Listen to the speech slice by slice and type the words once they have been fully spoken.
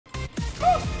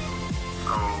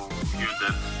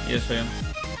Yes, I am.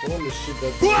 Holy shit,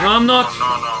 that... No, I'm not!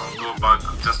 No, go back.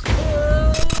 Just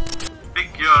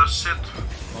pick your shit.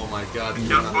 Oh my god.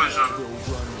 Your poison.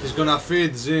 He's gonna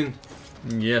feed Zin.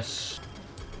 Yes.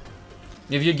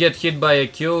 If you get hit by a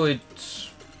Q, it's...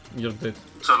 you're dead.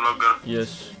 It's a logger.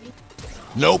 Yes.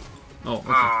 Nope. Oh,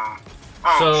 okay.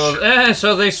 Oh, shit.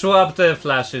 So they swapped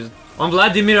flashes. On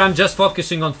Vladimir, I'm just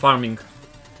focusing on farming.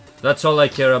 That's all I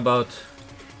care about.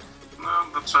 No,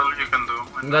 that's all you can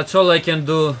do. That's all I can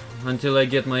do until I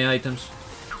get my items.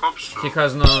 Hope so. He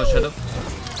has no shadow.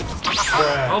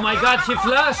 Oh my god, he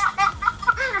flashed!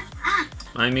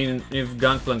 I mean, if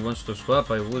Gangplank wants to swap,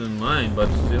 I wouldn't mind, but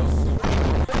still.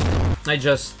 I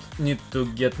just need to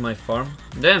get my farm.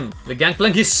 Damn, the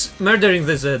Gangplank is murdering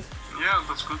the Zed. Yeah,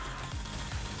 that's good.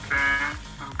 Okay,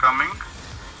 I'm coming.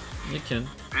 You can.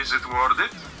 Is it worth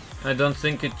it? I don't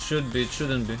think it should be, it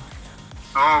shouldn't be.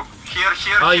 Oh, here,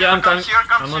 Oh yeah, I'm coming. here,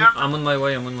 come here. I'm on my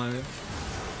way, I'm on my way.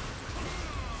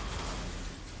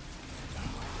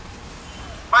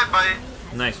 Bye bye.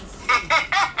 Nice.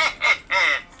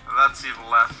 That's evil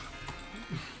laugh.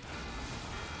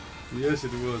 Yes,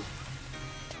 it was.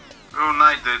 Oh,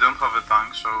 night, they don't have a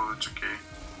tank, so it's okay.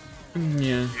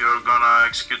 Yeah, You're gonna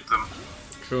execute them.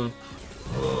 true.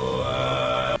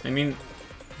 I mean,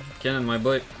 Cannon, my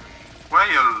boy. Why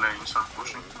your lanes are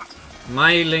pushing?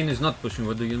 My lane is not pushing,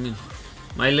 what do you mean?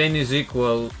 My lane is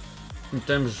equal in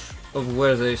terms of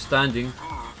where they're standing.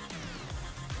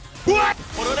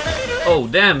 Oh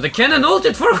damn, the cannon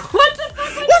ulted for what?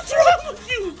 What's wrong with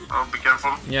you? Oh, be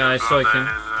careful. Yeah, I saw him.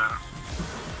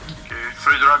 Okay,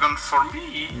 free dragon for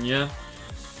me. Yeah.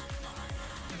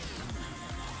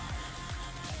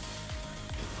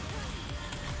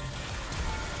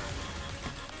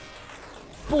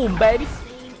 Boom, baby.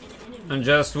 I'm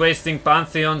just wasting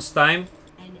Pantheon's time.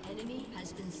 An enemy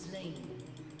has been slain.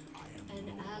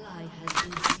 An ally has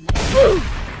been slain.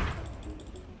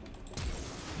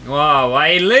 Wow,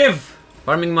 I live!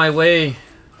 Farming my way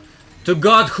to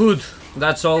godhood.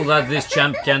 That's all that this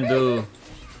champ can do.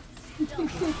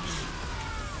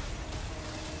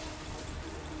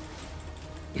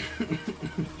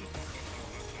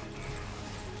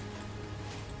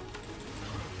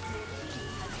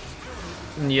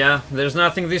 Yeah, there's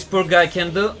nothing this poor guy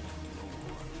can do.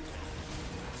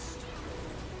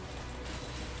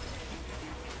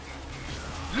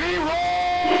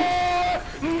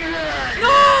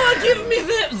 No, give me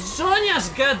the Zhonya's,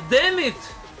 god damn it!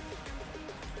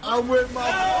 I win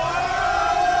my...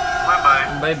 Bye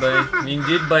bye. Bye bye,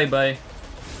 indeed bye bye.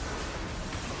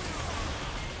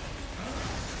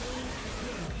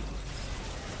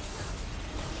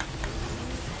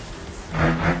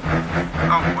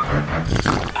 Oh, what?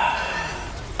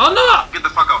 Oh no! Get the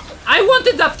fuck out. I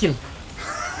wanted that kill!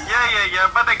 Yeah,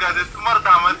 but I got it. More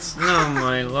damage. Oh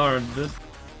my lord, dude.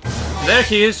 There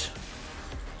he is.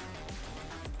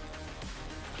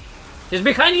 He's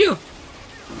behind you!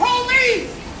 Police!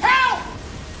 Help!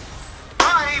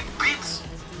 Bye, bitch!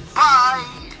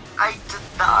 Bye! I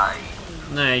did die.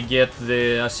 I get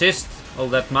the assist, all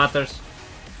that matters.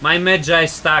 My Magi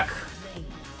stack.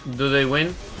 Do they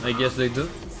win? I guess they do.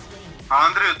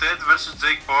 Andrew Ted versus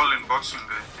Jake Paul in boxing,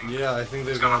 I think. Yeah, I think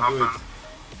they're It's gonna gonna do happen.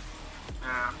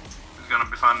 Yeah, it's gonna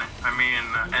be funny. I mean,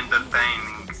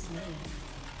 entertaining.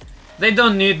 They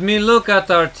don't need me, look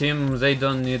at our team, they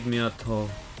don't need me at all.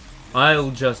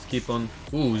 I'll just keep on...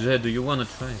 Ooh, Zed, do you wanna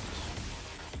try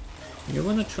this? You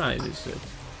wanna try this, Zed?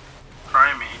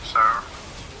 Try me, sir.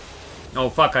 Oh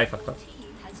fuck, I fucked up.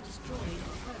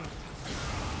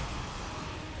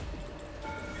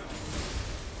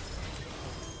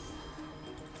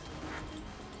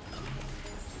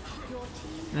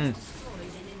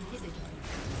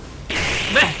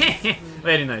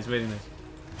 Very nice, very nice.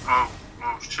 Oh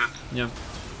shit. Yeah.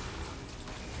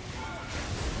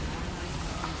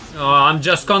 Oh, I'm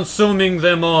just consuming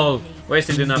them all.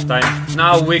 Wasted enough time.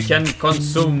 Now we can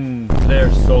consume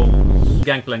their souls.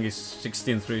 Gangplank is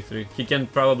 16-3-3. He can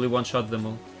probably one-shot them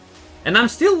all. And I'm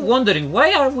still wondering,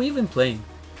 why are we even playing?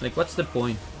 Like, what's the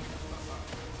point?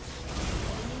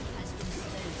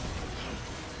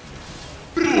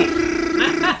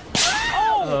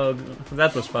 Oh,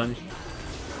 that was funny.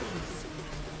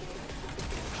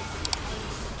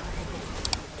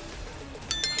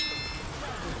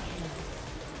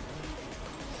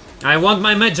 I want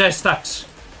my Magi stacks.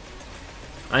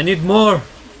 I need more.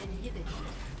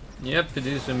 Yep, it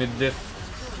is a mid diff.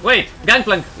 Wait,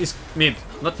 Gangplank is mid,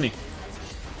 not me.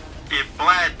 He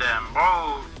played them,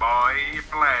 oh boy, he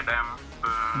played them.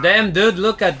 Damn, dude,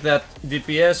 look at that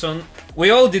DPS on. We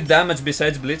all did damage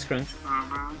besides Blitzcrank.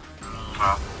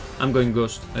 Well, I'm going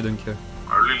Ghost, I don't care.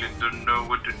 I really don't know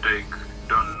what to take.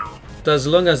 Don't know. As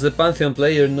long as the Pantheon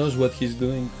player knows what he's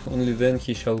doing, only then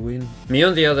he shall win. Me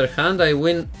on the other hand, I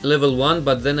win level 1,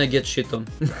 but then I get shit on.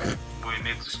 We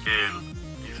need to scale.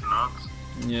 If not...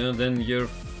 Yeah, then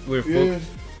we're full.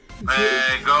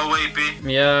 Go AP.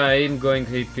 Yeah, I'm going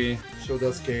AP. So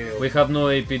that's Kayle. We have no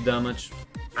AP damage.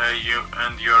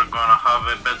 You're gonna have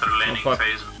a better laning fuck.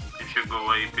 phase if you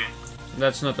go AP.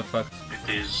 That's not a fact.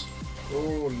 It is.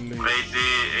 Holy.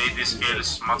 AD scale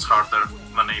is much harder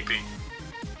than AP.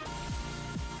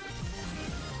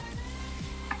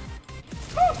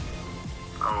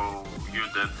 Oh, you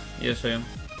dead. Yes, I am.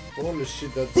 Holy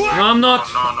shit, that's... No, I'm not!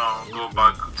 Oh, no, go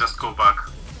back. Just go back.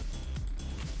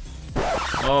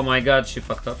 Oh my god, she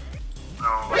fucked up.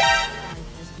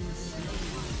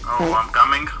 Oh, I'm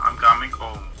coming.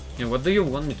 Oh, Yeah, what do you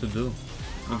want me to do?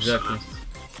 Exactly.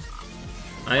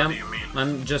 Celeste.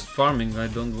 I'm just farming. I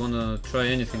don't wanna try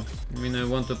anything. I mean, I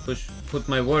want to put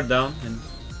my ward down and...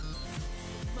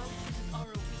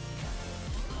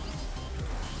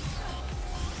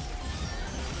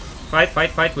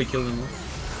 Fight, we kill them all.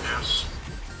 Yes.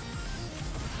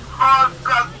 Oh,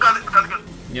 got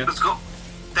it. Yeah. Let's go.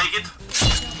 Take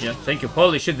it. Yeah, thank you.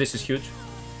 Holy shit, this is huge.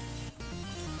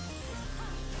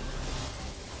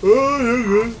 Oh, you're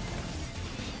good.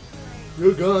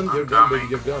 You're gone, I'm you're gone, coming. baby,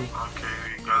 you're gone.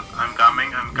 Okay, I'm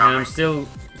coming. Yeah, I'm still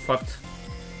fucked.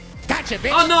 Gotcha,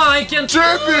 bitch. Oh no, I can't.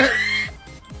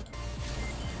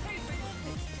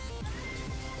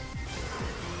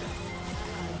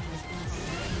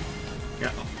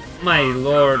 Yeah, my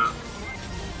lord.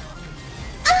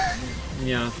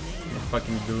 Yeah, you're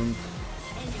fucking doomed.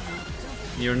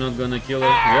 You're not gonna kill her.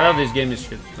 Yeah, this game is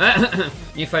shit.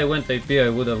 If I went AP, I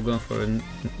would have gone for a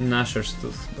Nashor's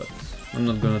Tooth, but I'm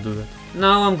not gonna do that.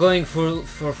 Now I'm going for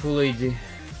full AD.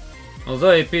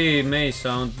 Although AP may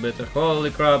sound better. Holy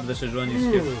crap, the Sejuani is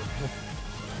here.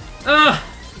 Ah!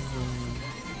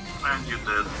 And you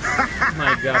dead.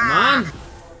 My god, man!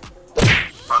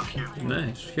 Fuck you.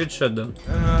 Nice, huge shutdown.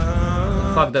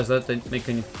 Fuck, does that make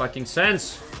any fucking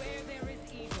sense?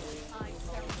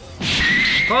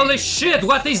 Holy shit,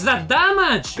 what is that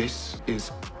damage? This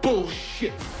is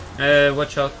bullshit.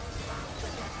 Watch out.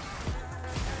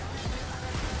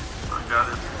 I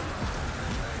got it.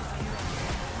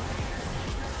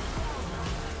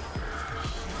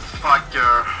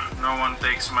 Fucker. No one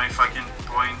takes my fucking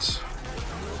points.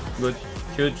 Good,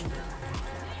 huge.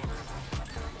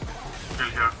 Kill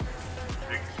her.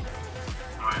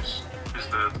 Nice. He's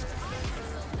dead.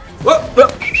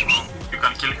 You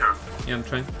can kill her. Yeah, I'm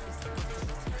trying.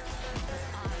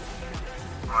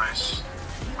 Nice.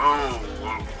 Oh,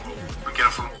 be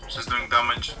careful. She's doing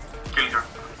damage. Kill her.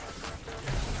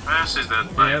 She's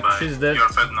dead. Bye Yep, bye. she's dead. You're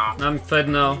fed now. I'm fed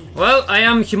now. Well, I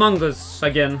am humongous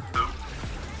again. Do.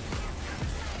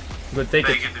 Good, take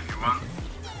Take it. it if you want.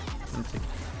 I'll take it.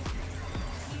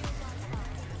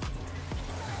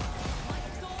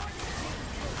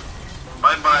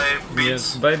 Bye bye, bitch.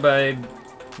 Yes, bye bye.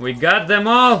 We got them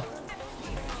all!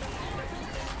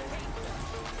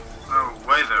 Oh,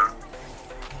 wait there.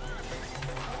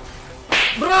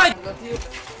 Right!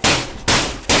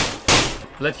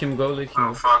 Let him go, let him Oh,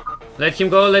 go. fuck. Let him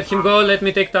go, let him go, let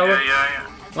me take tower. Yeah.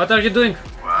 What are you doing?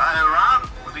 Well, I ran?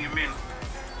 What do you mean?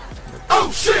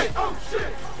 Oh shit! Oh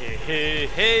shit!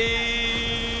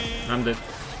 I'm dead.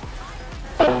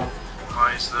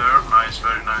 Nice there. Nice,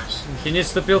 very nice. He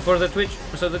needs to peel for the Twitch,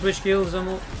 so the Twitch kills them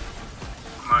all.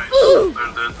 Nice.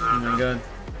 They're dead, Oh my they're dead. god.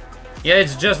 Yeah,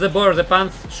 it's just the boar, the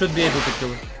Panth should be able to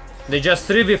kill it. They just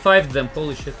 3v5'd them,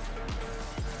 holy shit.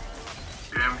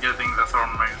 I'm getting the Thorn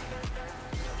Mail.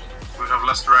 We have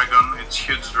less dragon. It's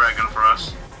huge dragon for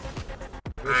us.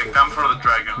 Come for the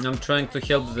dragon. I'm trying to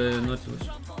help the Nautilus.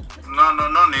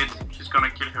 No need. He's gonna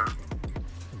kill her.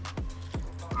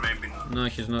 Maybe not. No,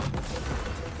 he's not.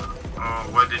 Oh,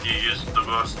 why did you use the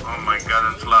ghost? Oh my god,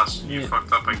 and flash. You Yeah.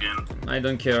 fucked up again. I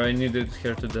don't care, I needed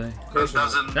her to die. That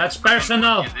doesn't... That's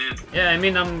personal! You did. Yeah, I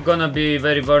mean I'm gonna be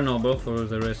very vulnerable for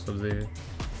the rest of the...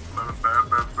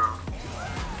 Brr.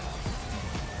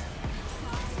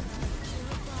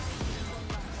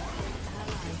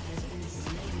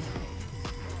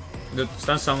 Good,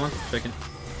 stun someone, second.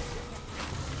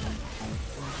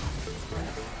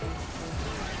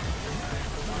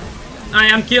 I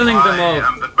am killing them I all!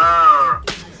 am the bear.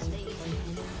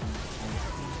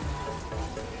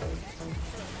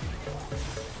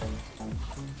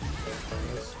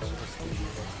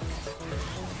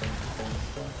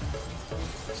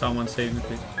 Someone save me,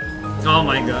 please. Oh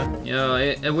my god.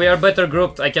 Yeah, we are better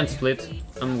grouped. I can't split.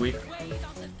 I'm weak.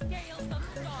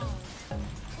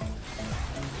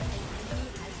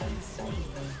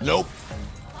 Nope.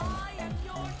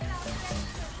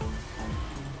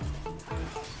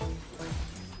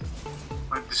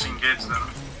 Disengage them.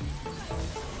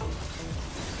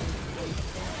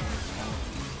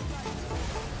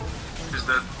 Is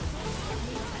that...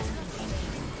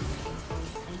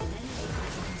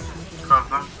 Got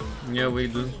them? Yeah, we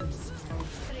do.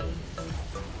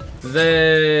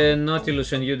 The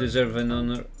Nautilus and you deserve an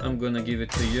honor. I'm gonna give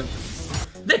it to you.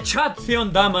 The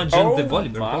Chathion damage and the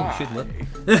Volibear. Holy shit,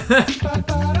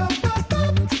 what?